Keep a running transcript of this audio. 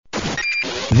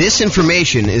This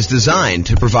information is designed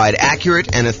to provide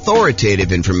accurate and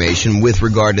authoritative information with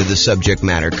regard to the subject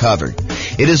matter covered.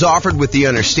 It is offered with the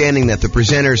understanding that the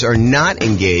presenters are not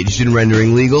engaged in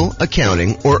rendering legal,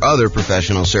 accounting, or other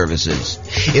professional services.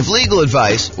 If legal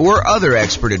advice or other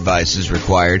expert advice is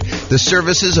required, the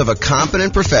services of a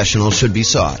competent professional should be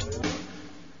sought.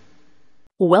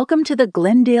 Welcome to the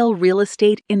Glendale Real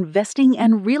Estate Investing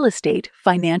and Real Estate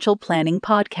Financial Planning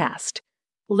Podcast.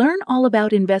 Learn all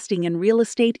about investing in real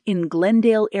estate in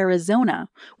Glendale, Arizona,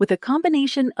 with a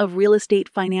combination of real estate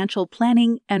financial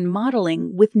planning and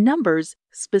modeling with numbers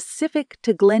specific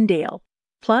to Glendale,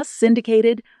 plus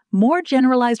syndicated, more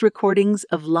generalized recordings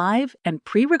of live and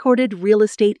pre-recorded real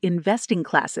estate investing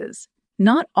classes,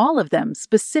 not all of them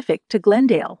specific to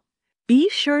Glendale. Be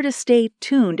sure to stay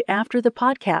tuned after the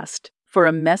podcast for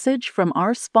a message from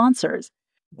our sponsors.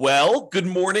 Well, good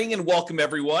morning and welcome,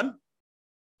 everyone.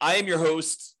 I am your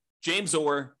host, James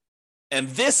Orr, and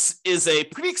this is a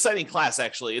pretty exciting class,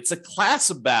 actually. It's a class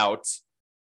about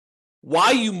why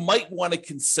you might want to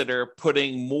consider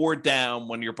putting more down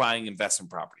when you're buying investment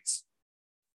properties.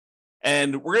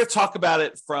 And we're going to talk about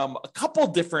it from a couple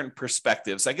different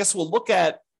perspectives. I guess we'll look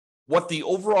at what the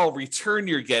overall return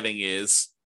you're getting is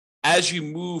as you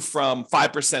move from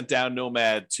 5% down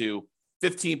Nomad to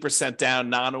 15% down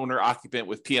non-owner occupant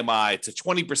with PMI to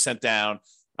 20% down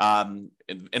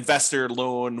investor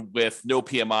loan with no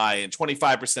PMI and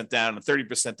 25% down and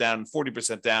 30% down and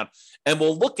 40% down. And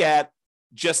we'll look at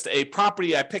just a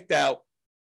property I picked out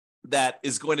that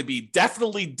is going to be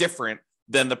definitely different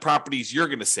than the properties you're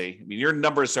going to see. I mean, your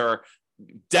numbers are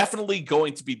definitely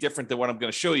going to be different than what I'm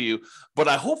going to show you, but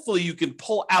hopefully you can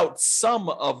pull out some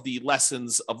of the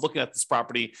lessons of looking at this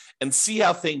property and see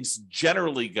how things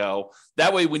generally go.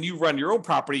 That way, when you run your own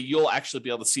property, you'll actually be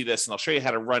able to see this, and I'll show you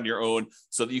how to run your own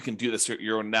so that you can do this,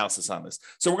 your own analysis on this.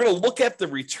 So we're going to look at the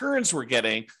returns we're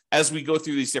getting as we go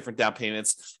through these different down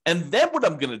payments. And then what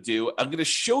I'm going to do, I'm going to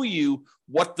show you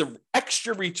what the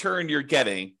extra return you're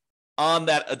getting on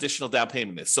that additional down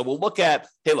payment is. So we'll look at,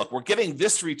 hey, look, we're getting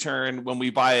this return when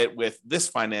we buy it with this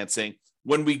financing.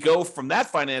 When we go from that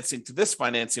financing to this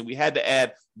financing, we had to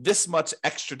add this much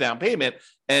extra down payment.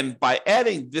 And by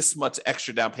adding this much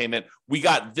extra down payment, we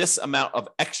got this amount of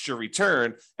extra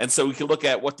return. And so we can look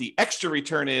at what the extra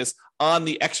return is on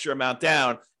the extra amount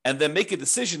down, and then make a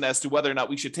decision as to whether or not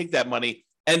we should take that money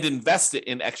and invest it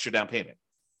in extra down payment.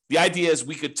 The idea is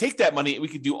we could take that money and we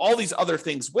could do all these other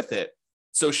things with it.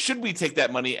 So should we take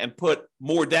that money and put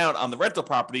more down on the rental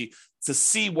property to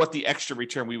see what the extra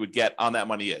return we would get on that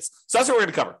money is? So that's what we're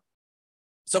going to cover.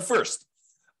 So first,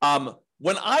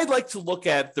 when I like to look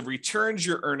at the returns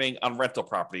you're earning on rental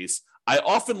properties, I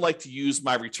often like to use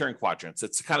my return quadrants.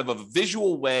 It's kind of a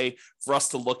visual way for us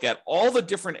to look at all the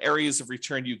different areas of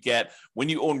return you get when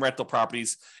you own rental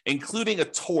properties, including a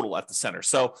total at the center.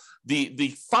 So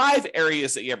the 5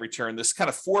 areas that you have return, there's kind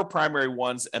of 4 primary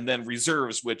ones, and then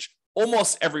reserves, which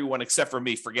almost everyone except for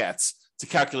me forgets to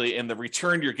calculate in the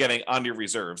return you're getting on your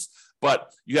reserves. But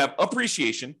you have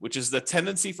appreciation, which is the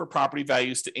tendency for property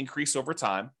values to increase over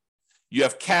time. You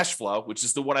have cash flow, which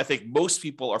is the one I think most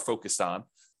people are focused on.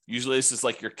 Usually this is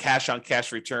like your cash on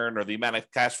cash return or the amount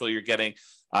of cash flow you're getting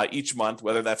each month,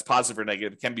 whether that's positive or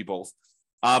negative. It can be both.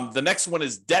 The next one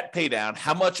is debt pay down,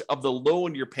 how much of the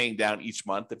loan you're paying down each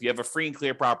month. If you have a free and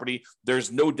clear property,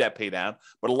 there's no debt pay down.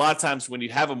 But a lot of times when you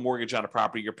have a mortgage on a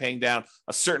property, you're paying down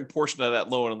a certain portion of that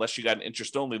loan unless you got an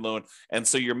interest-only loan. And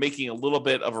so you're making a little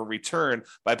bit of a return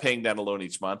by paying down a loan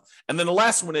each month. And then the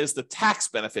last one is the tax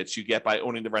benefits you get by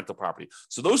owning the rental property.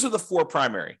 So those are the 4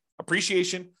 primary: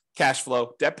 appreciation, cash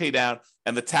flow, debt pay down,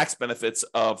 and the tax benefits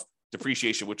of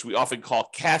depreciation, which we often call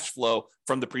cash flow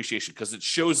from depreciation because it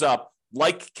shows up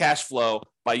like cash flow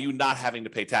by you not having to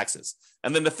pay taxes.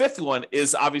 And then the 5th one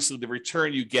is obviously the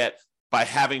return you get by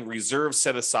having reserves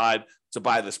set aside to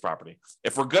buy this property.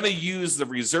 If we're going to use the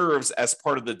reserves as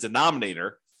part of the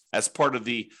denominator, as part of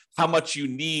the how much you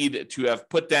need to have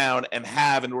put down and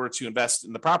have in order to invest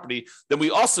in the property, then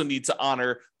we also need to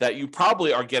honor that you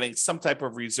probably are getting some type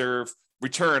of reserve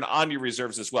return on your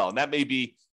reserves as well. And that may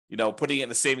be, putting it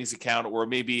in a savings account, or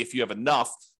maybe if you have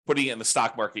enough, putting it in the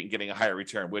stock market and getting a higher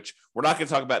return, which we're not going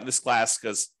to talk about in this class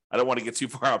because I don't want to get too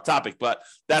far off topic, but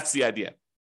that's the idea.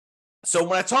 So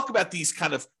when I talk about these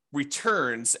kind of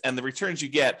returns and the returns you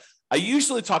get, I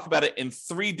usually talk about it in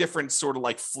 3 different sort of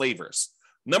like flavors.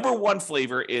 Number 1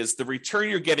 flavor is the return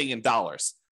you're getting in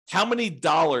dollars. How many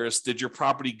dollars did your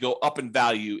property go up in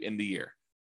value in the year?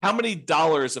 How many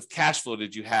dollars of cash flow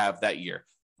did you have that year?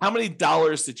 how many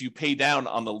dollars did you pay down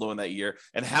on the loan that year,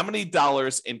 and how many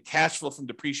dollars in cash flow from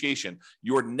depreciation,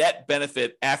 your net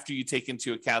benefit after you take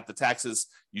into account the taxes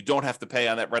you don't have to pay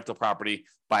on that rental property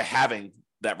by having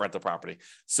that rental property.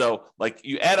 So like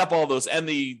you add up all those and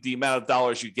the amount of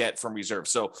dollars you get from reserves.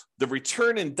 So the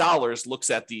return in dollars looks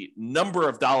at the number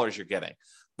of dollars you're getting.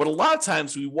 But a lot of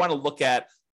times we want to look at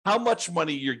how much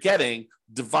money you're getting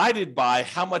divided by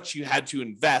how much you had to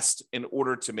invest in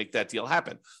order to make that deal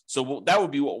happen. So that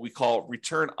would be what we call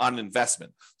return on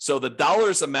investment. So the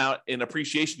dollars amount in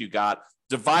appreciation you got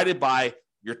divided by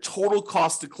your total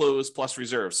cost to close plus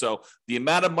reserve. So the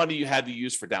amount of money you had to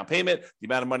use for down payment, the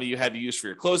amount of money you had to use for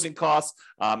your closing costs,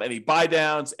 any buy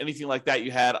downs, anything like that you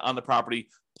had on the property,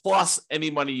 plus any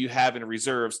money you have in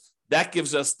reserves, that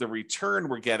gives us the return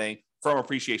we're getting from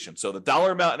appreciation. So the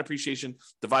dollar amount in appreciation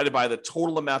divided by the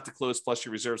total amount to close plus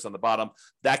your reserves on the bottom,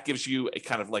 that gives you a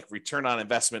kind of like return on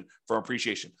investment from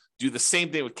appreciation. Do the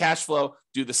same thing with cash flow,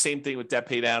 do the same thing with debt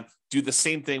pay down, do the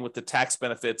same thing with the tax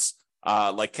benefits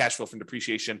like cash flow from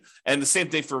depreciation, and the same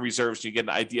thing for reserves. You get an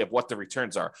idea of what the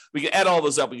returns are. We can add all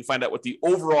those up. We can find out what the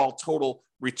overall total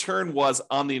return was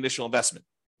on the initial investment.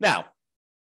 Now,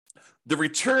 the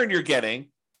return you're getting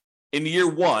in year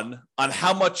one on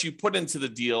how much you put into the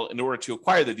deal in order to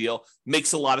acquire the deal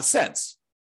makes a lot of sense.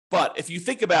 But if you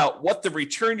think about what the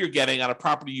return you're getting on a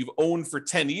property you've owned for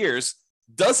 10 years,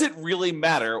 does it really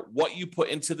matter what you put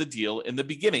into the deal in the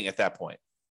beginning at that point?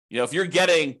 If you're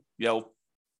getting,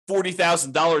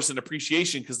 $40,000 in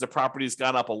appreciation because the property has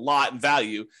gone up a lot in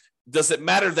value, does it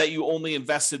matter that you only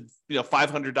invested,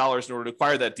 $500 in order to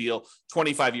acquire that deal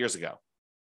 25 years ago?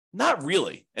 Not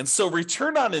really. And so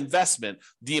return on investment,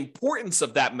 the importance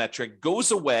of that metric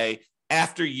goes away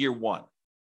after year one.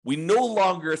 We no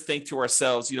longer think to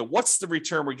ourselves, what's the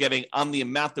return we're getting on the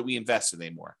amount that we invested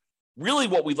anymore? Really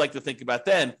what we'd like to think about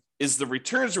then is the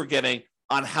returns we're getting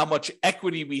on how much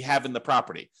equity we have in the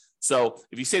property. So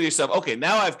if you say to yourself, okay,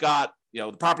 now I've got,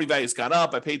 the property value has gone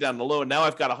up, I paid down the loan, now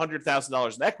I've got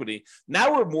 $100,000 in equity.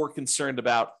 Now we're more concerned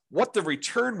about what the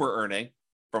return we're earning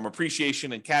from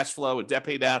appreciation and cash flow and debt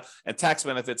pay down and tax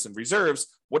benefits and reserves,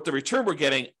 what the return we're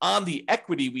getting on the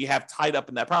equity we have tied up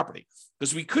in that property.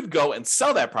 Because we could go and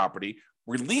sell that property,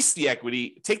 release the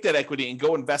equity, take that equity and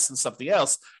go invest in something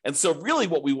else. And so really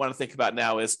what we want to think about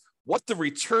now is what the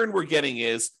return we're getting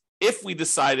is if we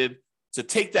decided to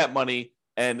take that money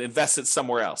and invest it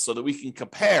somewhere else so that we can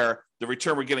compare the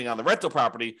return we're getting on the rental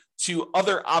property to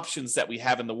other options that we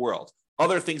have in the world.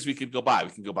 Other things we could go buy.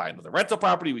 We can go buy another rental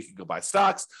property. We can go buy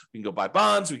stocks. We can go buy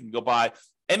bonds. We can go buy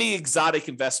any exotic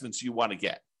investments you want to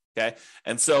get. Okay.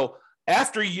 And so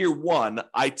after year one,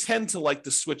 I tend to like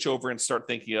to switch over and start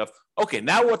thinking of, okay,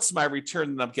 now what's my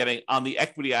return that I'm getting on the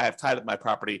equity I have tied up in my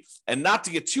property? And not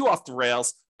to get too off the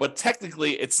rails, but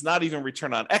technically it's not even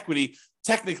return on equity.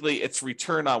 Technically it's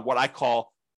return on what I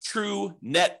call true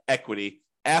net equity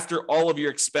after all of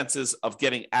your expenses of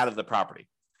getting out of the property.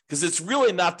 Because it's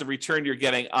really not the return you're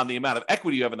getting on the amount of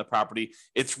equity you have in the property.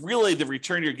 It's really the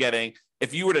return you're getting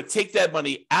if you were to take that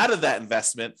money out of that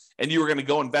investment and you were going to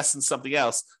go invest in something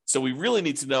else. So we really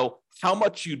need to know how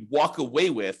much you'd walk away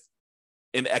with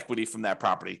in equity from that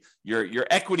property. Your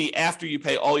equity after you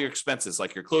pay all your expenses,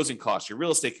 like your closing costs, your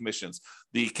real estate commissions,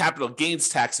 the capital gains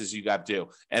taxes you got due,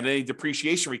 and any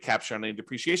depreciation recapture on any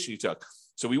depreciation you took.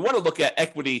 So we want to look at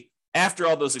equity after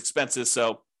all those expenses.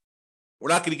 So we're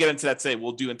not going to get into that today.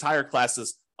 We'll do entire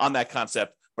classes on that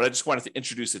concept, but I just wanted to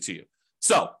introduce it to you.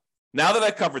 So now that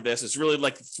I've covered this, it's really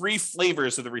like three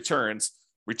flavors of the returns: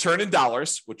 return in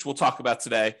dollars, which we'll talk about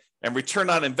today, and return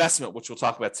on investment, which we'll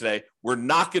talk about today. We're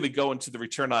not going to go into the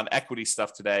return on equity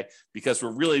stuff today because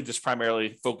we're really just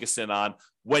primarily focusing on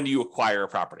when you acquire a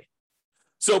property.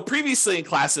 So previously in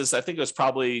classes, I think it was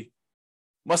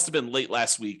must have been late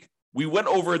last week, we went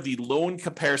over the loan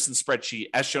comparison spreadsheet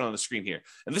as shown on the screen here.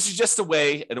 And this is just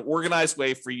an organized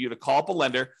way for you to call up a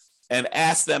lender and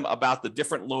ask them about the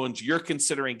different loans you're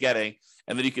considering getting.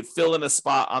 And then you could fill in a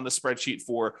spot on the spreadsheet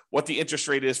for what the interest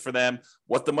rate is for them,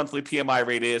 what the monthly PMI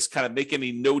rate is, kind of make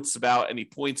any notes about any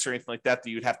points or anything like that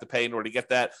you'd have to pay in order to get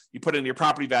that. You put in your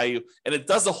property value, and it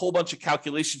does a whole bunch of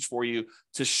calculations for you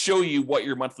to show you what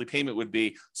your monthly payment would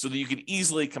be so that you could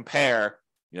easily compare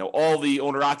all the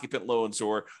owner-occupant loans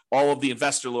or all of the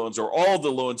investor loans or all the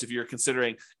loans if you're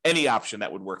considering any option that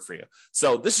would work for you.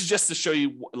 So this is just to show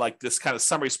you like this kind of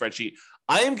summary spreadsheet.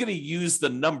 I am going to use the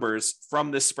numbers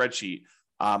from this spreadsheet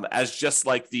as just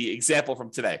like the example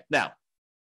from today. Now,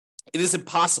 it is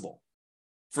impossible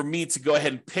for me to go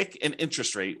ahead and pick an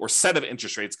interest rate or set of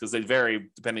interest rates because they vary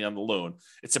depending on the loan.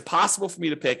 It's impossible for me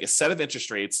to pick a set of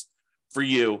interest rates for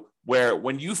you where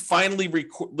when you finally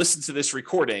listen to this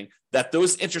recording, that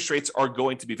those interest rates are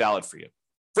going to be valid for you.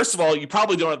 First of all, you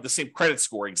probably don't have the same credit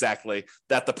score exactly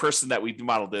that the person that we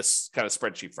modeled this kind of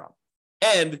spreadsheet from.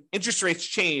 And interest rates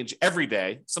change every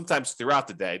day, sometimes throughout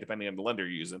the day, depending on the lender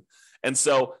you're using. And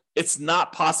so it's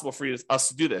not possible for us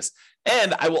to do this.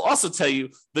 And I will also tell you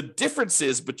the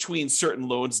differences between certain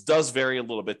loans does vary a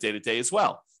little bit day to day as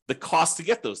well. The cost to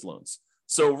get those loans.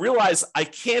 So realize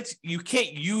you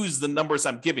can't use the numbers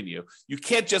I'm giving you. You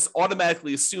can't just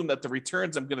automatically assume that the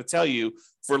returns I'm going to tell you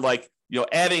for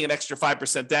adding an extra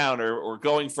 5% down or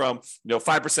going from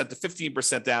 5% to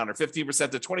 15% down or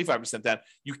 15% to 25% down.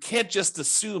 You can't just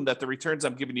assume that the returns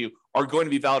I'm giving you are going to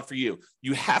be valid for you.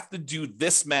 You have to do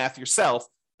this math yourself.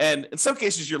 And in some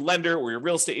cases, your lender or your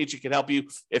real estate agent can help you.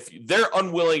 If they're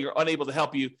unwilling or unable to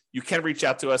help you, you can reach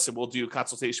out to us and we'll do a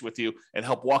consultation with you and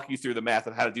help walk you through the math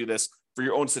on how to do this for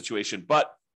your own situation.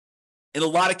 But in a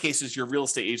lot of cases, your real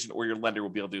estate agent or your lender will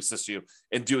be able to assist you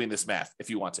in doing this math if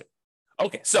you want to.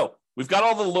 Okay, so we've got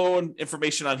all the loan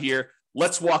information on here.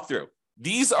 Let's walk through.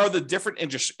 These are the different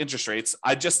interest rates.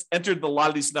 I just entered a lot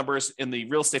of these numbers in the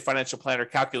Real Estate Financial Planner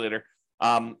calculator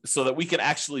so that we can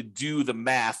actually do the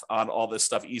math on all this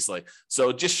stuff easily. So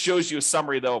it just shows you a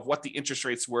summary, though, of what the interest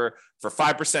rates were for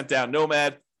 5% down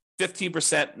Nomad,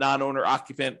 15% non-owner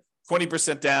occupant,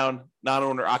 20% down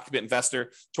non-owner occupant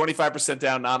investor, 25%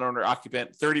 down non-owner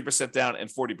occupant, 30% down, and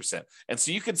 40%. And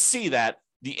so you can see that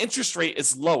the interest rate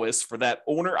is lowest for that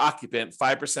owner occupant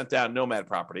 5% down Nomad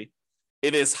property.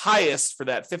 It is highest for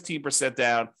that 15%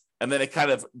 down, and then it kind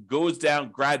of goes down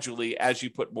gradually as you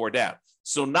put more down.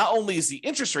 So not only is the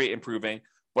interest rate improving,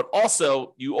 but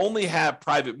also you only have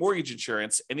private mortgage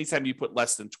insurance anytime you put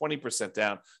less than 20%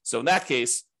 down. So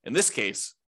in this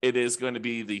case, it is going to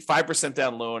be the 5%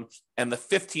 down loan and the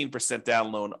 15%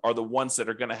 down loan are the ones that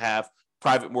are going to have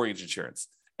private mortgage insurance.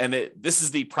 And this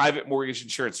is the private mortgage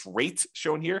insurance rate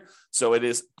shown here. So it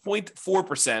is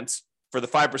 0.4% for the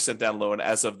 5% down loan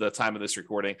as of the time of this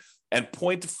recording and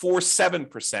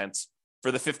 0.47%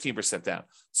 for the 15% down.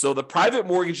 So the private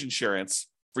mortgage insurance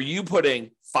for you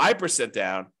putting 5%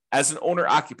 down as an owner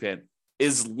occupant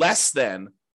is less than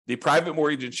the private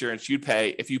mortgage insurance you'd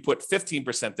pay if you put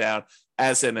 15% down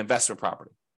as an investment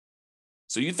property.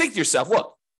 So you think to yourself,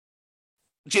 look,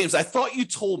 James, I thought you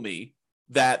told me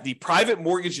that the private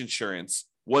mortgage insurance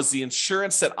was the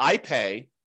insurance that I pay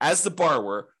as the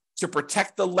borrower to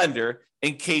protect the lender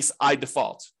in case I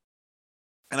default.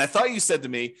 And I thought you said to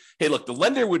me, hey, look, the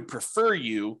lender would prefer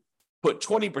you put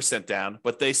 20% down,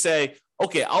 but they say,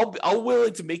 okay, I'll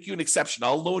willing to make you an exception.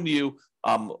 I'll loan you,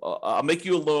 I'll make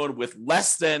you a loan with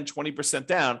less than 20%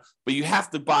 down, but you have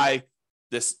to buy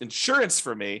this insurance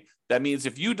for me. That means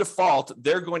if you default,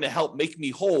 they're going to help make me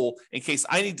whole in case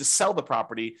I need to sell the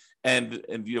property and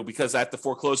because I have to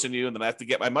foreclose on you and then I have to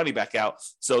get my money back out.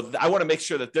 So I want to make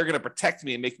sure that they're going to protect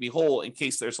me and make me whole in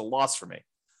case there's a loss for me.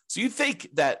 So you think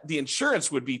that the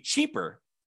insurance would be cheaper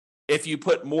if you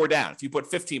put more down, if you put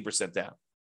 15% down.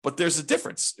 But there's a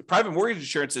difference. Private mortgage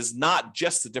insurance is not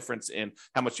just the difference in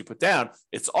how much you put down.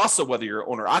 It's also whether you're an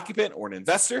owner-occupant or an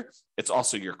investor. It's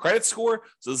also your credit score.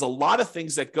 So there's a lot of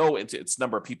things that go into its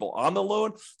number of people on the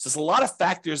loan. So there's a lot of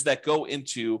factors that go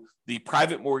into the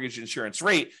private mortgage insurance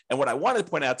rate. And what I want to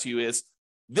point out to you is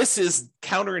this is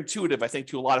counterintuitive, I think,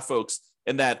 to a lot of folks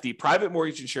in that the private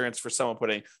mortgage insurance for someone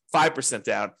putting 5%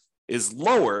 down is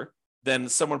lower than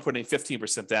someone putting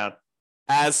 15% down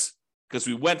because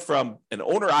we went from an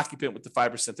owner-occupant with the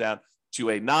 5% down to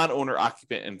a non-owner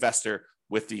occupant investor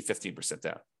with the 15%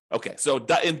 down. Okay, so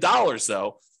in dollars,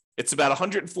 though, it's about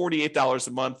 $148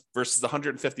 a month versus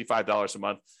 $155 a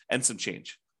month and some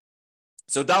change.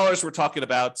 So dollars, we're talking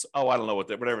about, I don't know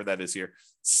whatever that is here,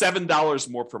 $7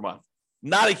 more per month.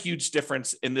 Not a huge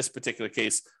difference in this particular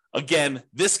case. Again,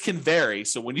 this can vary.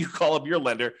 So when you call up your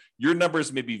lender, your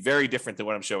numbers may be very different than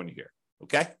what I'm showing you here.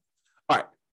 Okay? All right.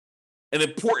 An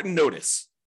important notice.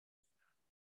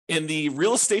 In the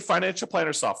Real Estate Financial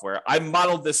Planner software, I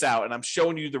modeled this out and I'm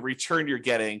showing you the return you're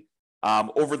getting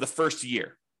over the first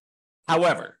year.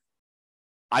 However,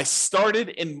 I started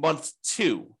in month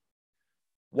 2.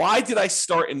 Why did I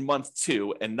start in month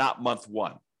 2 and not month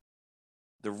 1?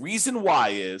 The reason why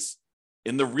is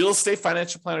in the Real Estate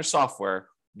Financial Planner software,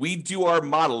 we do our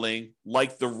modeling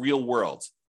like the real world.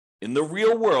 In the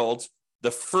real world,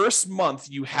 the first month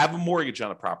you have a mortgage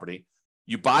on a property,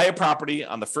 you buy a property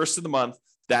on the first of the month,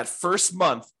 that first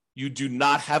month you do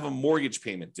not have a mortgage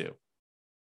payment due.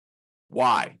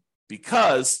 Why?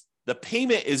 Because the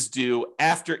payment is due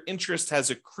after interest has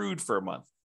accrued for a month.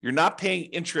 You're not paying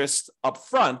interest up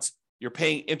front, you're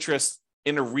paying interest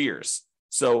in arrears.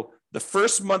 So the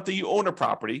first month that you own a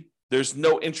property, there's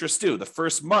no interest due. The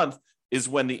first month is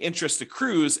when the interest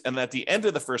accrues, and at the end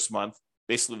of the first month,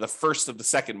 basically the first of the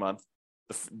second month,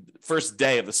 the first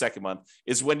day of the second month,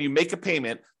 is when you make a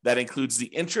payment that includes the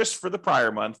interest for the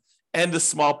prior month and the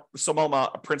small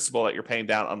amount of principal that you're paying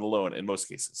down on the loan in most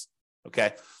cases.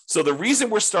 Okay, so the reason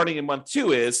we're starting in month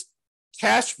 2 is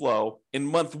cash flow in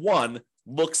month 1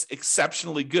 looks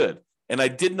exceptionally good. And I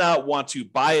did not want to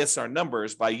bias our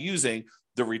numbers by using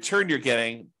the return you're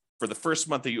getting for the first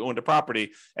month that you owned a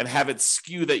property and have it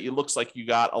skew that it looks like you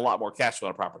got a lot more cash flow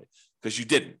on a property, because you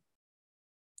didn't.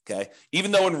 Okay,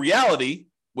 even though in reality,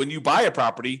 when you buy a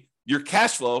property, your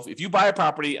cash flow, if you buy a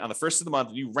property on the first of the month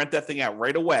and you rent that thing out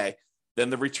right away, then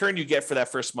the return you get for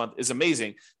that first month is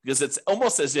amazing, because it's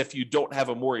almost as if you don't have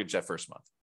a mortgage that first month.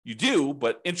 You do,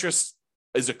 but interest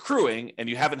is accruing and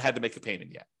you haven't had to make a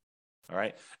payment yet. All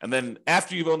right. And then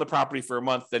after you've owned the property for a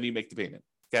month, then you make the payment.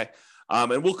 Okay.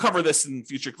 And we'll cover this in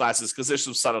future classes because there's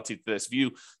some subtlety to this. If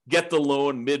you get the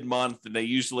loan mid-month and they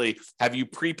usually have you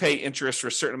prepay interest for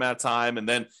a certain amount of time, and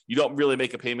then you don't really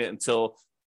make a payment until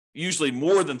usually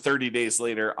more than 30 days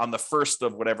later on the first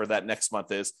of whatever that next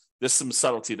month is. There's some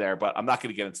subtlety there, but I'm not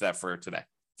going to get into that for today.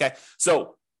 Okay.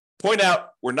 So point out,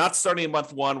 we're not starting in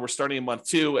month 1, we're starting in month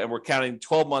 2, and we're counting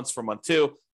 12 months from month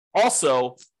 2.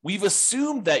 Also, we've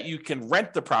assumed that you can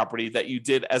rent the property that you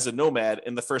did as a nomad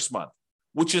in the first month,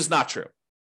 which is not true,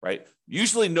 right?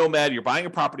 Usually nomad, you're buying a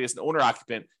property as an owner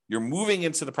occupant, you're moving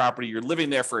into the property, you're living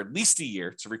there for at least a year.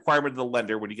 It's a requirement of the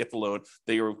lender when you get the loan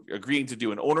that you're agreeing to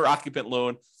do an owner occupant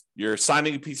loan. You're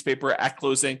signing a piece of paper at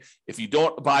closing. If you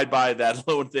don't abide by that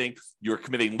loan thing, you're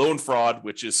committing loan fraud,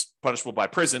 which is punishable by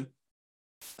prison.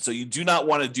 So you do not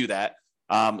want to do that.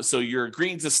 So you're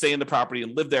agreeing to stay in the property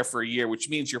and live there for a year, which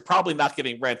means you're probably not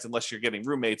getting rent unless you're getting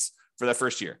roommates for that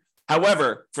first year.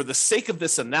 However, for the sake of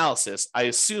this analysis, I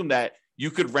assume that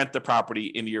you could rent the property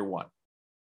in year 1.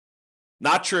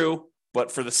 Not true,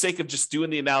 but for the sake of just doing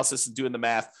the analysis and doing the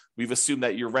math, we've assumed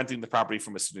that you're renting the property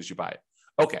from as soon as you buy it.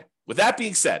 Okay, with that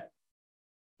being said,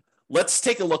 let's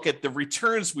take a look at the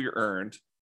returns we earned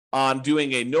on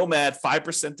doing a nomad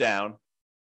 5% down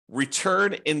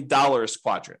return in dollars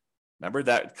quadrant. Remember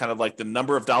that kind of like the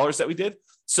number of dollars that we did?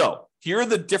 So here are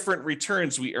the different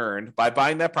returns we earned by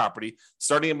buying that property,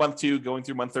 starting in month 2, going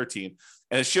through month 13.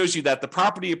 And it shows you that the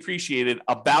property appreciated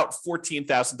about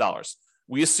 $14,000.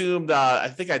 We assumed, I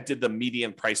think I did the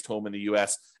median priced home in the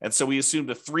US. And so we assumed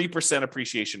a 3%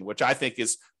 appreciation, which I think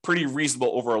is pretty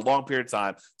reasonable over a long period of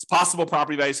time. It's possible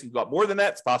property values can go up more than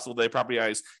that. It's possible that property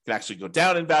values can actually go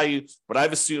down in value. But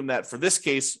I've assumed that for this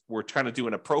case, we're trying to do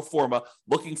in a pro forma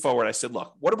looking forward. I said,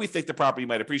 look, what do we think the property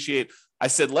might appreciate? I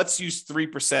said, let's use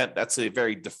 3%. That's a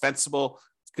very defensible,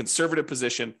 conservative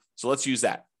position. So let's use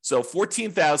that. So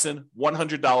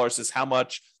 $14,100 is how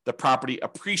much the property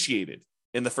appreciated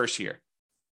in the first year.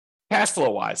 Cash flow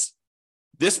wise,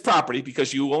 this property,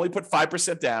 because you only put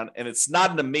 5% down and it's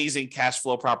not an amazing cash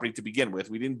flow property to begin with.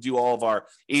 We didn't do all of our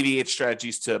 88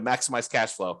 strategies to maximize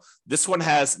cash flow. This one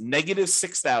has negative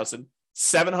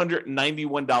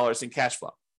 $6,791 in cash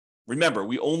flow. Remember,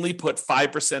 we only put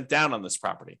 5% down on this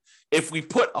property. If we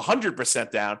put 100%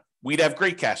 down, we'd have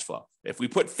great cash flow. If we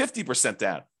put 50%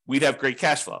 down, we'd have great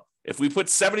cash flow. If we put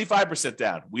 75%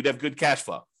 down, we'd have good cash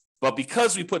flow. But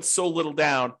because we put so little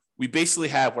down, we basically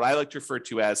have what I like to refer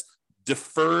to as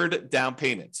deferred down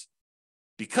payments,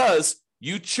 because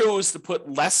you chose to put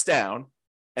less down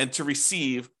and to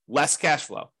receive less cash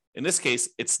flow. In this case,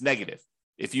 it's negative.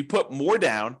 If you put more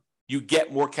down, you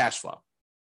get more cash flow.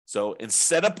 So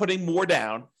instead of putting more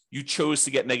down, you chose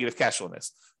to get negative cash flow in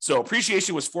this. So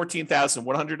appreciation was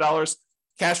 $14,100.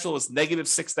 Cash flow was negative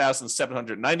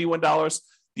 $6,791.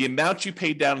 The amount you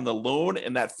paid down in the loan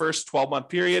in that first 12-month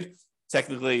period,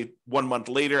 technically 1 month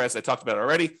later, as I talked about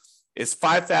already, is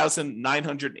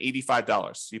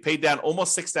 $5,985. So you paid down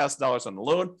almost $6,000 on the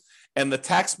loan, and the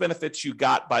tax benefits you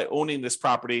got by owning this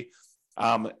property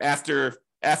after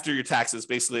your taxes,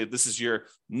 basically this is your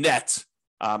net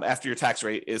after your tax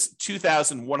rate, is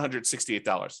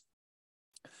 $2,168.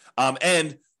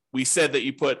 And we said that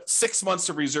you put 6 months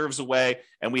of reserves away,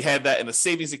 and we had that in a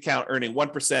savings account earning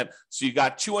 1%. So you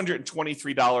got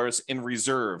 $223 in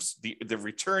reserves, the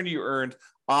return you earned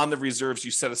on the reserves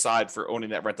you set aside for owning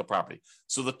that rental property.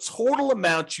 So the total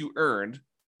amount you earned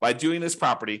by doing this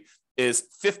property is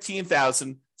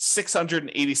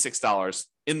 $15,686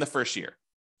 in the first year.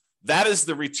 That is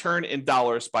the return in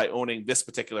dollars by owning this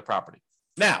particular property.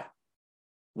 Now,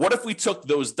 what if we took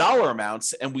those dollar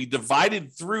amounts and we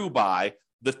divided through by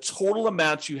the total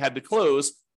amount you had to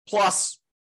close plus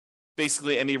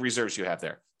basically any reserves you have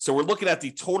there? So we're looking at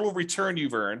the total return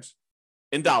you've earned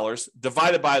in dollars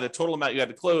divided by the total amount you had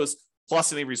to close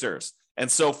plus any reserves.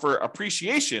 And so for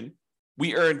appreciation,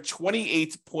 we earn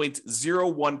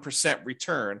 28.01%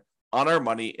 return on our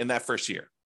money in that first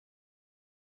year.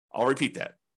 I'll repeat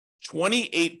that.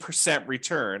 28%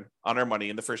 return on our money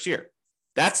in the first year.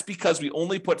 That's because we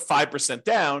only put 5%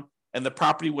 down and the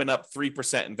property went up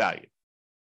 3% in value.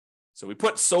 So we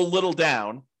put so little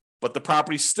down, but the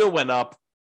property still went up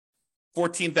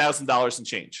 $14,000 and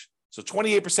change. So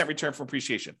 28% return from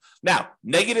appreciation. Now,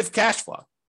 negative cash flow.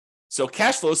 So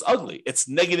cash flow is ugly. It's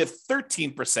negative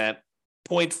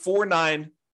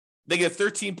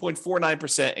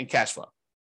 13.49% in cash flow.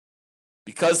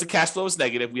 Because the cash flow is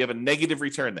negative, we have a negative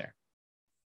return there.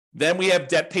 Then we have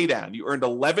debt pay down. You earned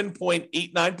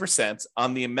 11.89%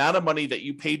 on the amount of money that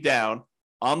you paid down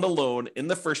on the loan in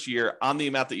the first year on the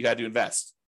amount that you had to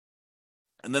invest.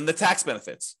 And then the tax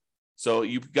benefits. So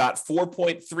you got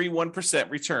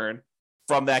 4.31% return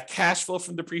from that cash flow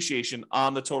from depreciation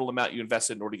on the total amount you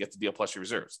invested in order to get the deal plus your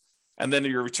reserves. And then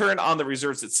your return on the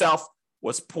reserves itself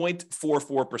was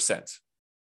 0.44%.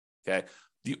 Okay.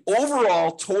 The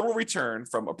overall total return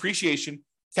from appreciation,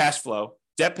 cash flow,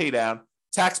 debt pay down,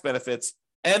 tax benefits,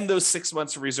 and those 6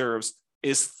 months of reserves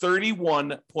is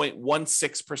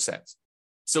 31.16%.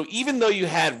 So even though you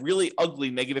had really ugly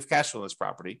negative cash flow in this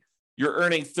property, you're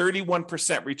earning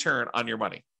 31% return on your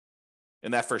money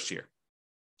in that first year.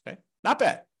 Okay, not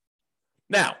bad.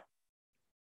 Now,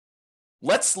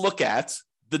 let's look at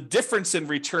the difference in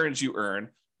returns you earn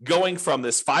going from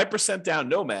this 5% down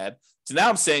nomad to now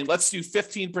I'm saying, let's do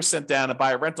 15% down and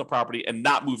buy a rental property and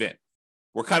not move in.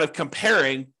 We're kind of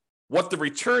comparing what the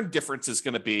return difference is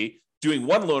going to be doing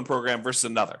one loan program versus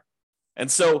another.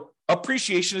 And so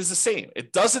appreciation is the same.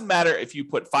 It doesn't matter if you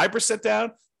put 5%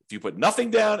 down, if you put nothing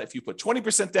down, if you put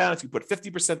 20% down, if you put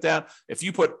 50% down, if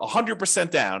you put 100%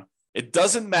 down, it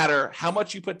doesn't matter how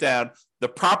much you put down. The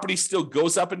property still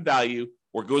goes up in value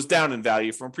or goes down in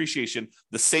value from appreciation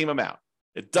the same amount.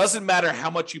 It doesn't matter how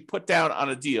much you put down on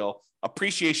a deal.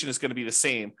 Appreciation is going to be the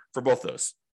same for both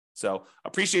those. So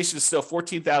appreciation is still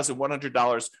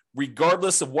 $14,100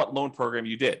 regardless of what loan program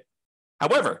you did.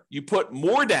 However, you put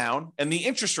more down and the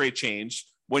interest rate changed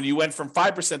when you went from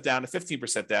 5% down to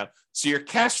 15% down. So your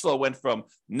cash flow went from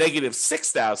negative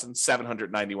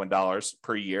 $6,791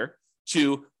 per year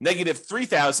to negative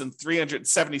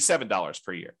 $3,377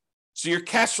 per year. So your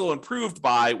cash flow improved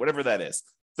by whatever that is,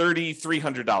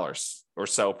 $3,300 or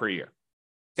so per year.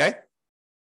 Okay.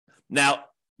 Now,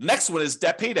 next one is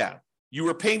debt pay down. You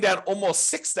were paying down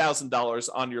almost $6,000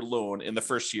 on your loan in the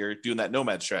first year doing that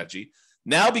nomad strategy.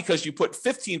 Now, because you put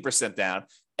 15% down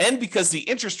and because the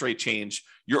interest rate changed,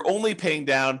 you're only paying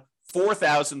down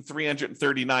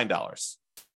 $4,339,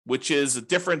 which is a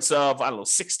difference of,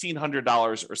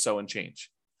 $1,600 or so in change.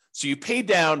 So you paid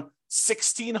down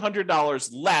 $1,600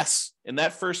 less in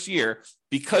that first year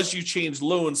because you changed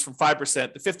loans from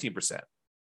 5% to 15%.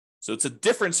 So it's a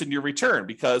difference in your return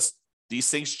because these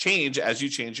things change as you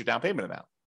change your down payment amount.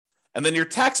 And then your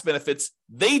tax benefits,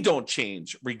 they don't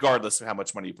change regardless of how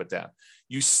much money you put down.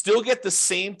 You still get the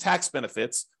same tax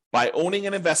benefits by owning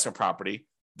an investment property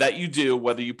that you do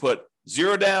whether you put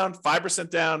 0 down, 5%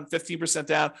 down, 15%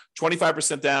 down,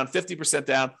 25% down, 50%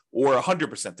 down, or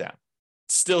 100% down.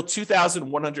 It's still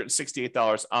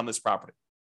 $2,168 on this property.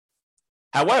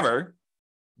 However,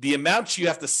 the amount you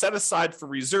have to set aside for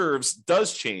reserves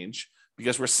does change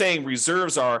because we're saying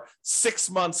reserves are 6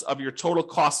 months of your total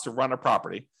cost to run a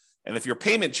property. And if your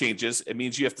payment changes, it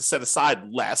means you have to set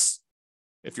aside less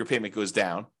if your payment goes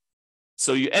down.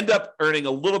 So you end up earning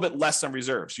a little bit less on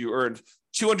reserves. You earned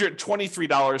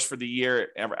 $223 for the year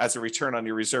as a return on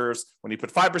your reserves when you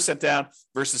put 5% down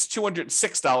versus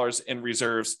 $206 in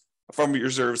reserves from your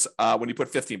reserves when you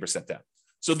put 15% down.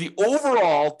 So the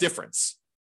overall difference,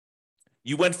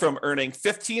 you went from earning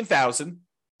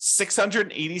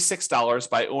 $15,686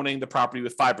 by owning the property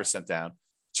with 5% down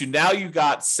to now you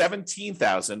got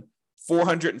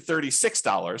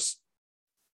 $17,436.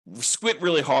 Squint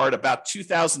really hard, about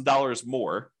 $2,000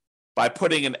 more by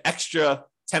putting an extra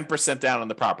 10% down on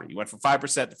the property. You went from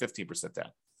 5% to 15% down.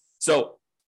 So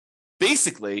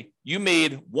basically, you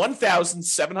made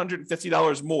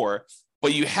 $1,750 more,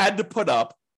 but you had to put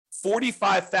up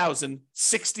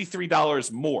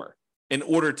 $45,063 more in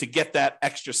order to get that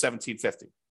extra $1,750.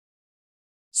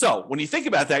 So when you think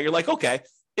about that, you're like, okay,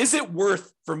 is it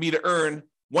worth for me to earn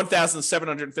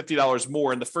 $1,750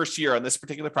 more in the first year on this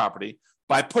particular property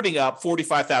by putting up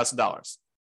 $45,000?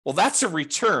 Well, that's a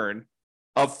return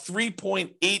of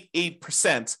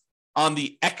 3.88% on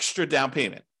the extra down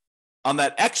payment. On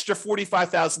that extra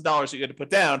 $45,000 that you had to put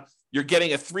down, you're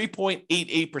getting a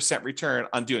 3.88% return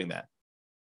on doing that.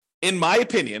 In my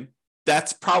opinion,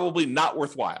 that's probably not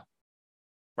worthwhile,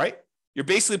 right? You're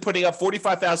basically putting up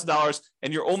 $45,000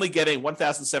 and you're only getting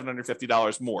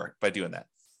 $1,750 more by doing that.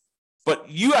 But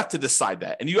you have to decide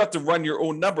that, and you have to run your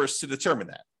own numbers to determine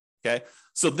that. Okay.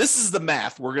 So this is the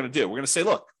math we're going to do. We're going to say,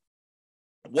 look,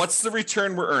 what's the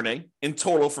return we're earning in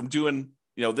total from doing,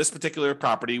 this particular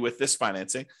property with this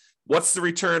financing? What's the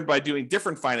return by doing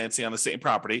different financing on the same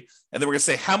property? And then we're going to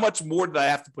say, how much more did I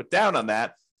have to put down on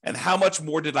that? And how much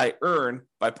more did I earn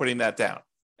by putting that down?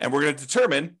 And we're going to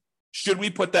determine, should we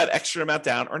put that extra amount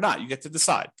down or not? You get to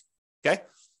decide. Okay.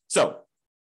 So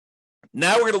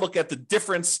now we're going to look at the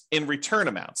difference in return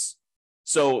amounts.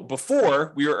 So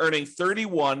before, we were earning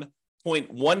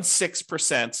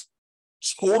 31.16%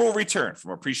 total return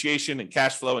from appreciation and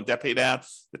cash flow and debt pay down,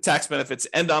 the tax benefits,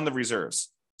 and on the reserves.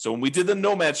 So when we did the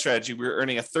Nomad strategy, we were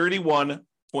earning a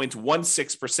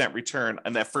 31.16% return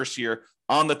in that first year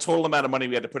on the total amount of money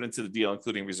we had to put into the deal,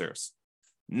 including reserves.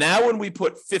 Now, when we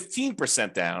put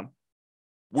 15% down,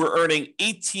 we're earning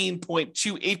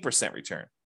 18.28% return.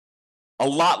 A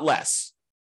lot less.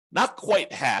 Not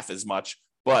quite half as much,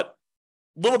 but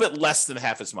a little bit less than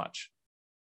half as much.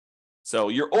 So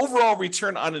your overall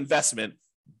return on investment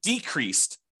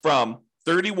decreased from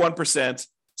 31%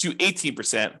 to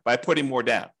 18% by putting more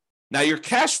down. Now your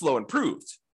cash flow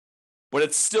improved, but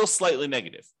it's still slightly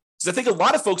negative. Because I think a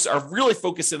lot of folks are really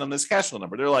focusing on this cash flow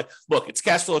number. They're like, look, it's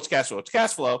cash flow, it's cash flow, it's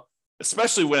cash flow,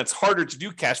 especially when it's harder to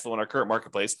do cash flow in our current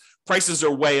marketplace. Prices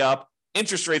are way up,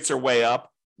 interest rates are way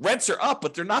up, rents are up,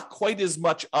 but they're not quite as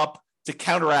much up to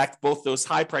counteract both those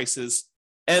high prices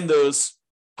and those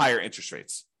higher interest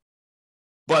rates.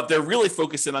 But they're really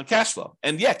focusing on cash flow.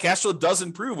 And yeah, cash flow does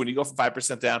improve when you go from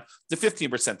 5% down to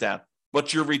 15% down,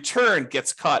 but your return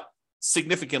gets cut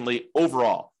significantly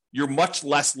overall. You're much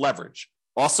less leverage,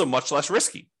 also much less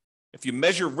risky. If you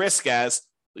measure risk as,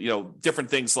 different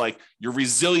things like your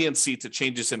resiliency to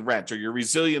changes in rent, or your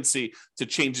resiliency to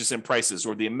changes in prices,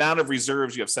 or the amount of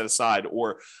reserves you have set aside,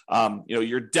 or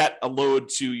your debt load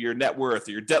to your net worth,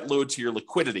 or your debt load to your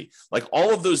liquidity, like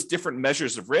all of those different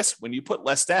measures of risk, when you put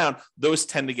less down, those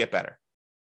tend to get better.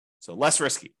 So less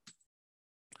risky.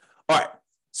 All right.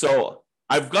 So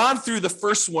I've gone through the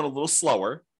first one a little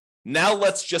slower. Now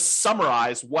let's just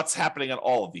summarize what's happening on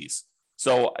all of these.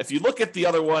 So if you look at the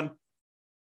other one,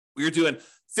 we were doing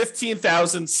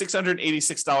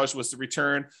 $15,686 was the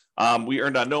return. We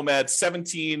earned on Nomad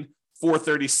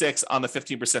 $17,436 on the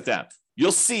 15% down.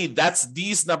 You'll see that's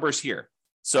these numbers here.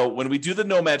 So when we do the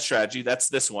Nomad strategy, that's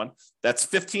this one. That's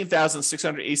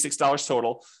 $15,686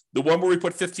 total. The one where we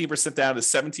put 15% down is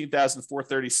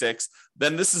 $17,436.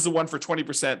 Then this is the one for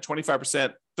 20%,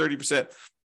 25%, 30%,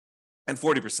 and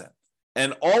 40%.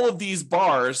 And all of these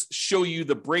bars show you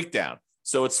the breakdown.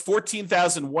 So it's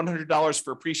 $14,100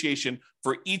 for appreciation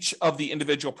for each of the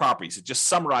individual properties. It just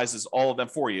summarizes all of them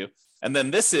for you. And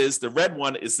then this is, the red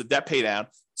one is the debt pay down.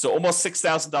 So almost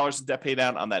 $6,000 in debt pay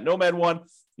down on that Nomad one,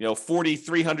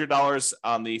 $4,300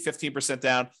 on the 15%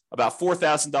 down, about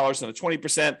 $4,000 on the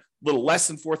 20%, a little less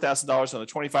than $4,000 on the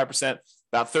 25%,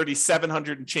 about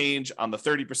 $3,700 and change on the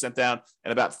 30% down,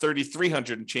 and about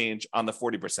 $3,300 and change on the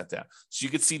 40% down. So you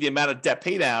can see the amount of debt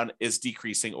pay down is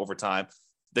decreasing over time.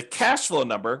 The cash flow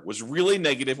number was really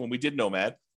negative when we did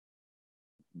Nomad,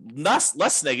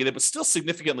 less negative, but still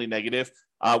significantly negative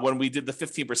when we did the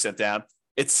 15% down.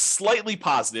 It's slightly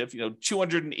positive,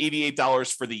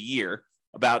 $288 for the year,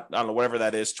 about, I don't know, whatever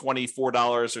that is,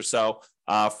 $24 or so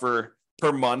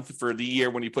per month for the year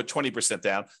when you put 20%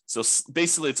 down. So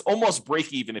basically it's almost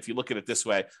break even if you look at it this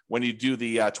way when you do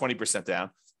the 20%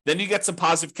 down. Then you get some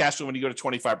positive cash flow when you go to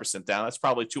 25% down. That's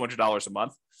probably $200 a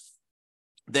month.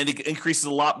 Then it increases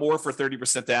a lot more for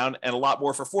 30% down and a lot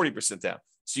more for 40% down.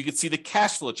 So you can see the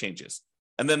cash flow changes.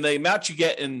 And then the amount you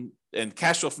get in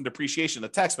cash flow from depreciation, the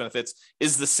tax benefits,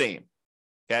 is the same.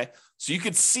 Okay. So you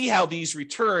can see how these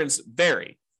returns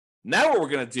vary. Now what we're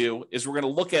going to do is we're going to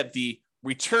look at the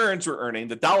returns we're earning,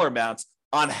 the dollar amounts,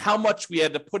 on how much we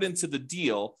had to put into the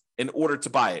deal in order to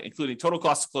buy it, including total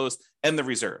cost to close and the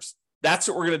reserves. That's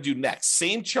what we're going to do next.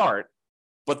 Same chart,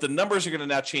 but the numbers are going to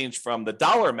now change from the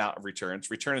dollar amount of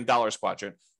returns, return in dollars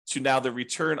quadrant, to now the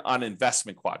return on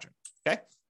investment quadrant. Okay,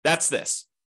 that's this.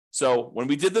 So when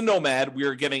we did the Nomad, we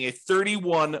were getting a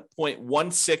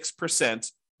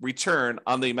 31.16% return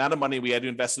on the amount of money we had to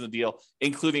invest in the deal,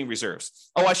 including reserves.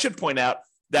 Oh, I should point out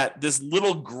that this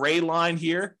little gray line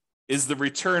here is the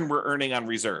return we're earning on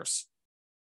reserves.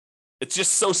 It's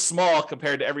just so small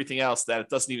compared to everything else that it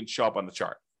doesn't even show up on the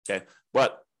chart. Okay,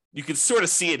 but you can sort of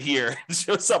see it here. It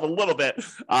shows up a little bit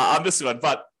on this one,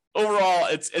 but overall,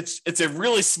 it's a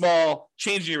really small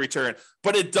change in your return,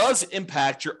 but it does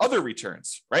impact your other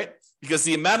returns, right? Because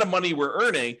the amount of money we're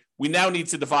earning, we now need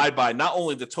to divide by not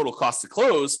only the total cost to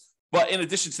close, But in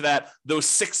addition to that, those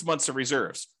 6 months of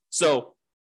reserves. So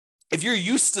if you're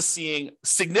used to seeing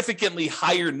significantly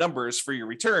higher numbers for your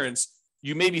returns,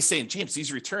 you may be saying, James,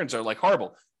 these returns are like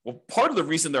horrible. Well, part of the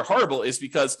reason they're horrible is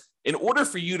because in order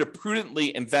for you to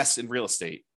prudently invest in real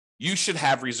estate, you should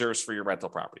have reserves for your rental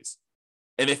properties.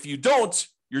 And if you don't,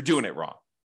 you're doing it wrong.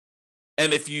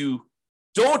 And if you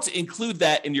don't include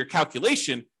that in your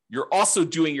calculation, you're also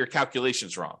doing your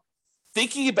calculations wrong.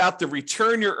 Thinking about the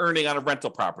return you're earning on a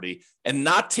rental property and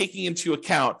not taking into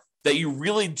account that you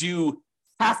really do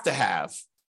have to have,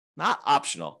 not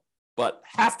optional, but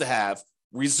have to have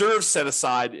reserves set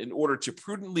aside in order to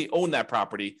prudently own that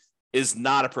property is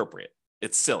not appropriate.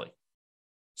 It's silly.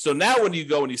 So now when you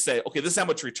go and you say, okay, this is how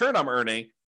much return I'm earning,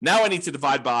 now I need to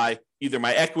divide by either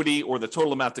my equity or the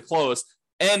total amount to close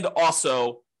and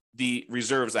also the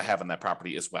reserves I have on that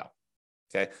property as well.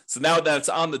 Okay, so now that it's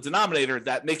on the denominator,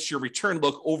 that makes your return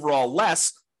look overall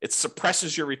less. It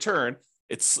suppresses your return.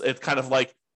 It kind of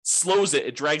like slows it.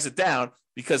 It drags it down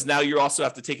because now you also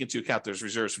have to take into account those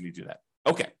reserves when you do that.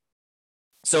 Okay,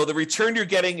 so the return you're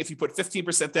getting if you put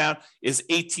 15% down is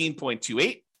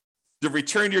 18.28. The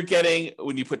return you're getting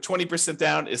when you put 20%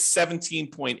 down is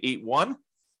 17.81.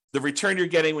 The return you're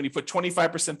getting when you put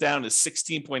 25% down is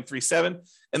 16.37.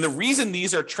 And the reason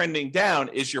these are trending down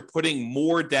is you're putting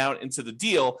more down into the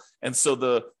deal. And so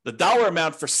the dollar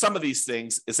amount for some of these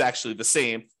things is actually the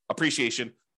same,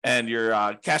 appreciation and your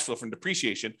cash flow from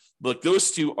depreciation. Look,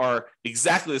 those two are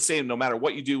exactly the same no matter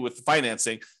what you do with the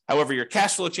financing. However, your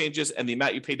cash flow changes and the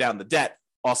amount you pay down the debt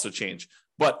also change.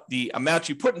 But the amount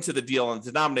you put into the deal on the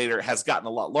denominator has gotten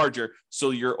a lot larger.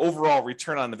 So your overall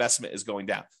return on investment is going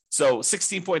down. So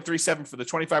 16.37 for the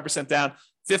 25% down,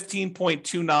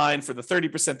 15.29 for the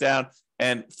 30% down,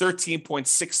 and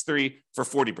 13.63 for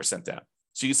 40% down.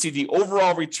 So you see the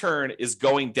overall return is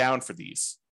going down for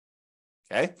these.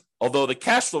 Okay. Although the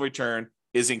cash flow return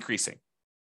is increasing.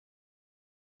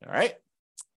 All right.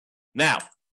 Now,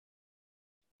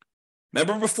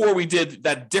 remember before we did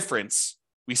that difference,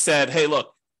 we said, hey,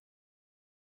 look,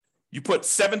 you put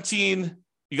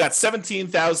you got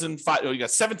 $1,750,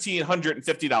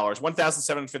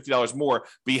 $1,750 more,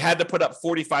 but you had to put up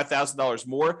 $45,000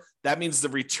 more. That means the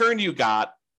return you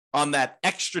got on that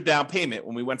extra down payment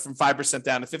when we went from 5%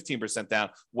 down to 15% down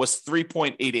was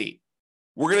 3.88.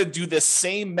 We're going to do this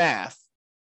same math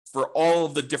for all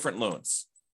of the different loans.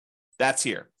 That's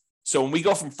here. So when we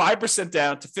go from 5%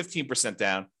 down to 15%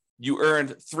 down, you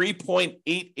earned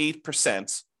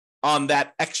 3.88% on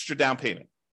that extra down payment.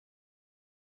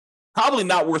 Probably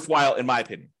not worthwhile, in my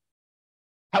opinion.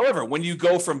 However, when you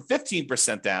go from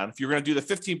 15% down, if you're going to do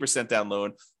the 15% down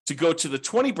loan to go to the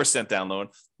 20% down loan,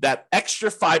 that extra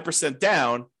 5%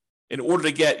 down, in order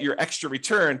to get your extra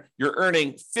return, you're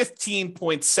earning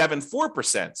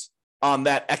 15.74% on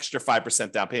that extra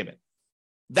 5% down payment.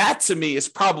 That to me is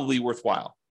probably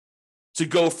worthwhile. To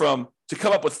come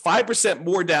up with 5%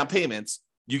 more down payments,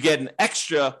 you get an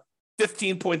extra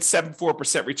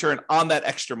 15.74% return on that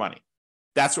extra money.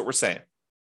 That's what we're saying.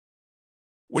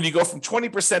 When you go from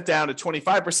 20% down to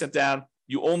 25% down,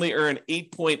 you only earn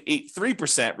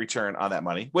 8.83% return on that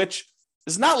money, which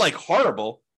is not like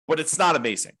horrible, but it's not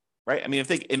amazing, right? I mean, I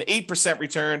think an 8%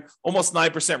 return, almost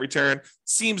 9% return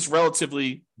seems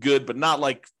relatively good, but not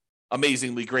like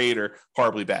amazingly great or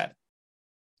horribly bad.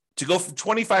 To go from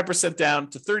 25% down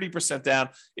to 30% down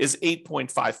is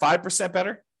 8.55%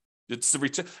 better. It's the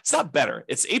return. It's not better.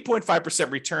 It's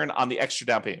 8.5% return on the extra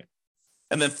down payment.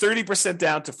 And then 30%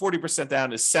 down to 40%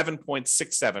 down is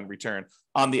 7.67 return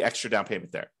on the extra down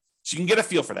payment there. So you can get a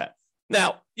feel for that.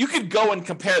 Now, you could go and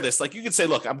compare this. Like you could say,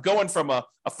 look, I'm going from a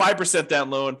 5%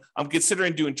 down loan. I'm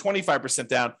considering doing 25%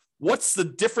 down. What's the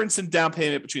difference in down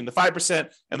payment between the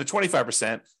 5% and the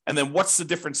 25%? And then what's the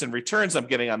difference in returns I'm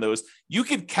getting on those? You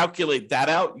could calculate that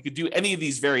out. You could do any of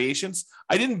these variations.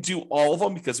 I didn't do all of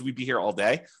them because we'd be here all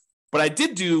day, but I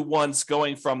did do ones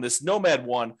going from this Nomad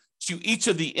one to each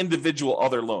of the individual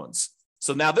other loans.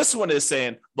 So now this one is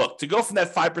saying, look, to go from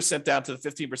that 5% down to the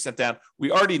 15% down, we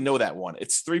already know that one.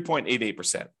 It's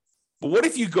 3.88%. But what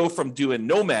if you go from doing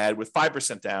Nomad with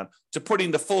 5% down to putting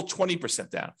the full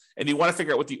 20% down? And you want to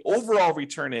figure out what the overall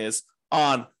return is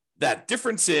on that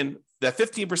difference in that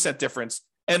 15% difference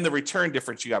and the return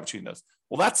difference you got between those.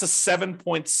 Well, that's a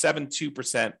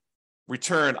 7.72%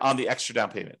 return on the extra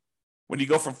down payment. When you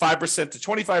go from 5% to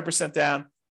 25% down,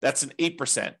 that's an 8%,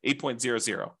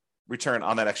 8.00 return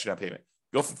on that extra down payment.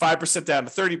 Go from 5% down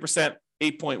to 30%,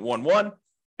 8.11,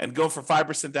 and go from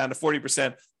 5% down to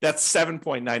 40%, that's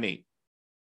 7.98.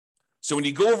 So when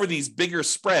you go over these bigger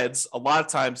spreads, a lot of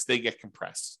times they get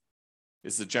compressed,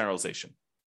 is the generalization.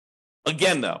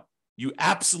 Again, though, you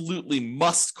absolutely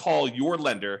must call your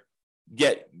lender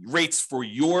get rates for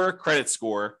your credit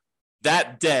score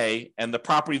that day and the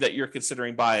property that you're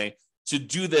considering buying to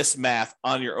do this math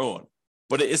on your own.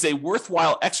 But it is a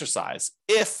worthwhile exercise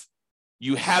if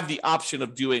you have the option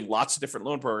of doing lots of different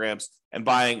loan programs and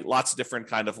buying lots of different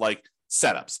kind of like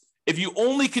setups. If you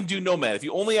only can do Nomad, if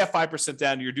you only have 5%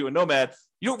 down, you're doing Nomad,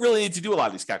 you don't really need to do a lot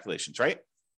of these calculations, right?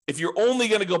 If you're only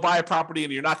going to go buy a property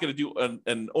and you're not going to do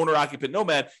an owner-occupant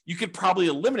Nomad, you could probably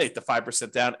eliminate the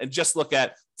 5% down and just look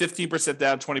at 15%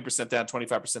 down, 20% down,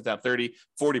 25% down, 30,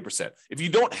 40%. If you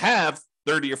don't have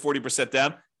 30 or 40%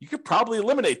 down, you could probably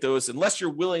eliminate those unless you're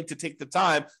willing to take the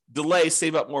time, delay,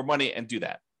 save up more money, and do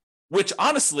that, which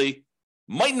honestly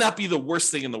might not be the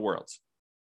worst thing in the world.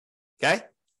 Okay?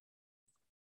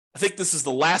 I think this is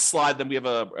the last slide, then we have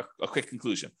a quick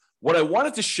conclusion. What I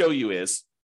wanted to show you is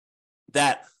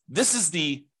that this is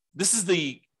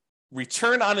the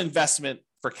return on investment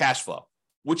for cash flow,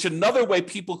 which another way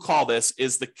people call this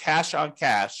is the cash on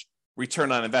cash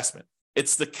return on investment.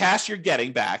 It's the cash you're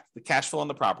getting back, the cash flow on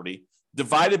the property,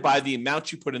 divided by the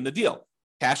amount you put in the deal.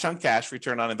 Cash on cash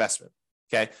return on investment.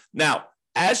 Okay. Now,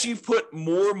 as you put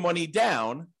more money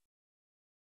down,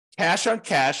 cash on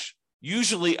cash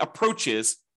usually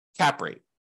approaches cap rate.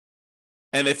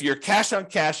 And if your cash on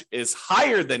cash is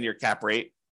higher than your cap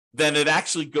rate, then it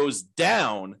actually goes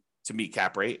down to meet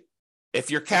cap rate.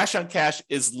 If your cash on cash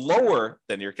is lower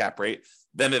than your cap rate,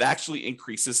 then it actually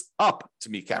increases up to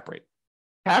meet cap rate.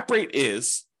 Cap rate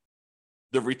is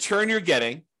the return you're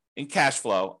getting in cash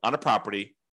flow on a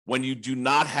property when you do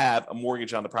not have a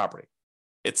mortgage on the property.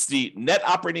 It's the net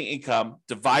operating income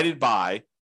divided by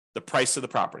the price of the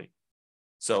property.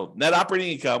 So net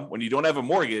operating income, when you don't have a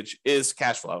mortgage, is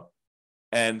cash flow.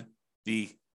 And the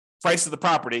price of the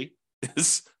property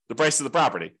is the price of the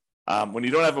property. When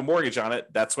you don't have a mortgage on it,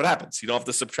 that's what happens. You don't have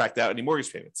to subtract out any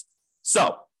mortgage payments.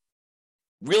 So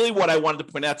really what I wanted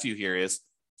to point out to you here is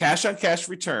cash on cash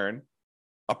return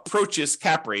approaches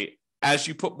cap rate as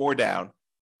you put more down.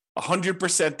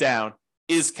 100% down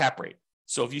is cap rate.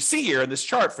 So if you see here in this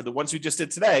chart for the ones we just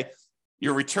did today,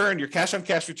 your return, your cash on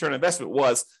cash return on investment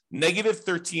was negative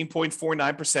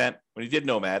 13.49% when you did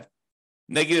Nomad,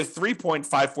 negative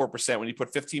 3.54% when you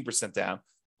put 15% down,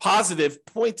 positive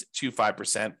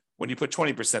 0.25% when you put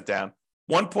 20% down,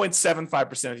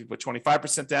 1.75% if you put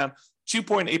 25% down,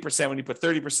 2.8% when you put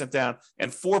 30% down,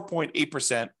 and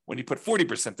 4.8% when you put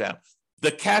 40% down.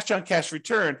 The cash on cash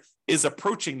return is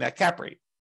approaching that cap rate.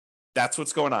 That's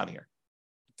what's going on here.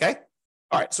 Okay?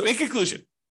 All right. So in conclusion,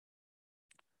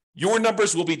 your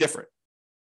numbers will be different.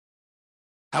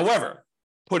 However,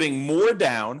 putting more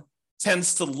down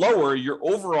tends to lower your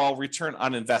overall return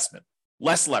on investment.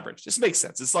 Less leverage. This makes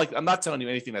sense. It's like, I'm not telling you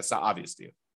anything that's not obvious to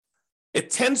you. It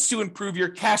tends to improve your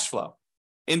cash flow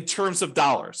in terms of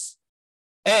dollars.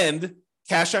 And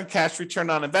cash on cash return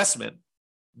on investment,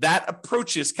 that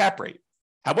approaches cap rate.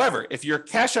 However, if your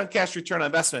cash on cash return on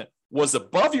investment was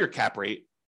above your cap rate,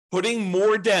 putting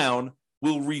more down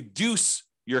will reduce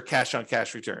your cash on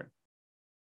cash return.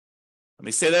 Let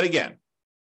me say that again.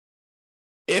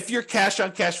 If your cash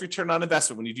on cash return on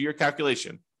investment, when you do your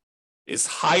calculation, is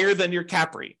higher than your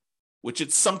cap rate, which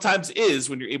it sometimes is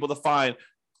when you're able to find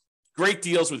great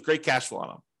deals with great cash flow on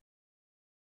them.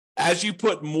 As you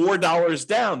put more dollars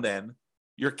down, then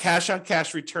your cash on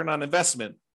cash return on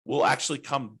investment will actually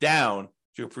come down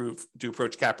to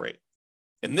approach cap rate.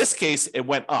 In this case, it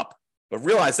went up, but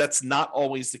realize that's not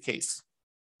always the case.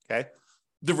 Okay.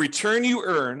 The return you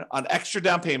earn on extra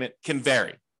down payment can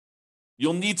vary.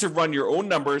 You'll need to run your own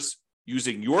numbers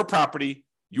using your property,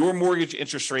 your mortgage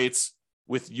interest rates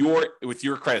with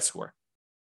your credit score.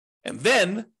 And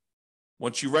then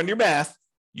once you run your math,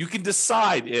 you can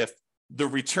decide if the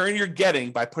return you're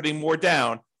getting by putting more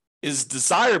down is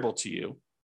desirable to you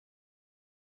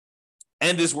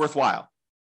and is worthwhile.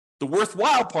 The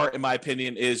worthwhile part, in my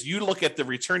opinion, is you look at the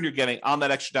return you're getting on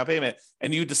that extra down payment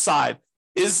and you decide,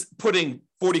 is putting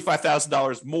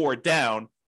 $45,000 more down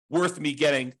worth me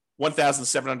getting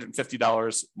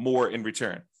 $1,750 more in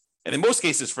return? And in most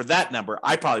cases, for that number,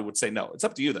 I probably would say no. It's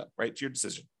up to you, though, right? It's your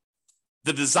decision.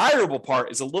 The desirable part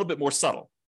is a little bit more subtle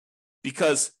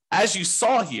because, as you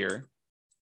saw here,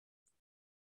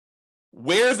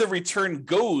 where the return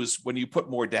goes when you put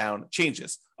more down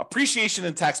changes. Appreciation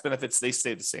and tax benefits, they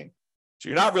stay the same. So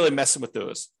you're not really messing with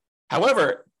those.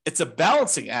 However, it's a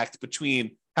balancing act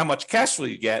between how much cash flow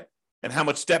you get and how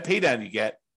much debt pay down you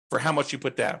get for how much you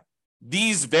put down.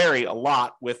 These vary a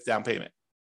lot with down payment.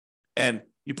 And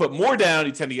you put more down,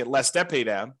 you tend to get less debt pay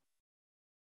down,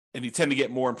 and you tend to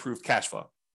get more improved cash flow.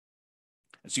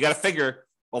 And so you got to figure,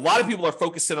 a lot of people are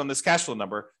focusing on this cash flow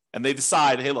number. and they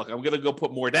decide, hey, look, I'm going to go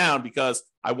put more down because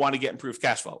I want to get improved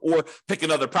cash flow, or pick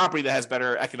another property that has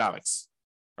better economics,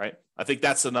 right? I think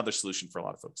that's another solution for a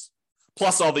lot of folks.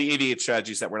 Plus all the 88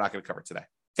 strategies that we're not going to cover today.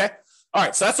 Okay. All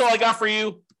right. So that's all I got for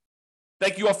you.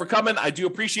 Thank you all for coming. I do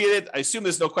appreciate it. I assume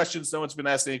there's no questions. No one's been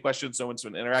asking any questions. No one's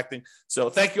been interacting. So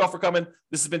thank you all for coming.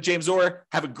 This has been James Orr.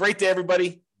 Have a great day,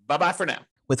 everybody. Bye-bye for now.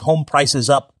 With home prices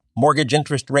up, mortgage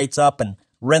interest rates up, and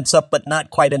rents up, but not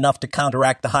quite enough to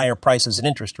counteract the higher prices and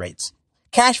interest rates,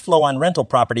 cash flow on rental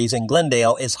properties in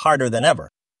Glendale is harder than ever.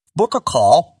 Book a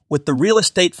call with the Real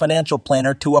Estate Financial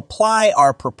Planner to apply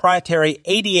our proprietary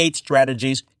 88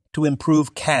 strategies to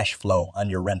improve cash flow on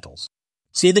your rentals.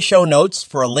 See the show notes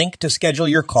for a link to schedule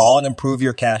your call and improve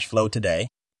your cash flow today.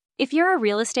 If you're a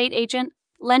real estate agent,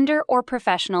 lender, or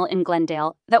professional in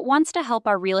Glendale that wants to help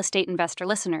our real estate investor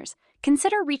listeners,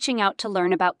 consider reaching out to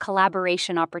learn about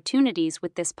collaboration opportunities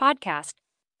with this podcast.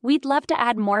 We'd love to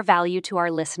add more value to our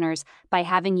listeners by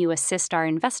having you assist our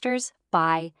investors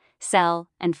buy, sell,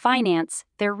 and finance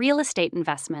their real estate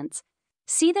investments.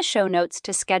 See the show notes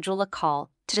to schedule a call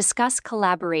to discuss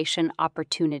collaboration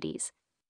opportunities.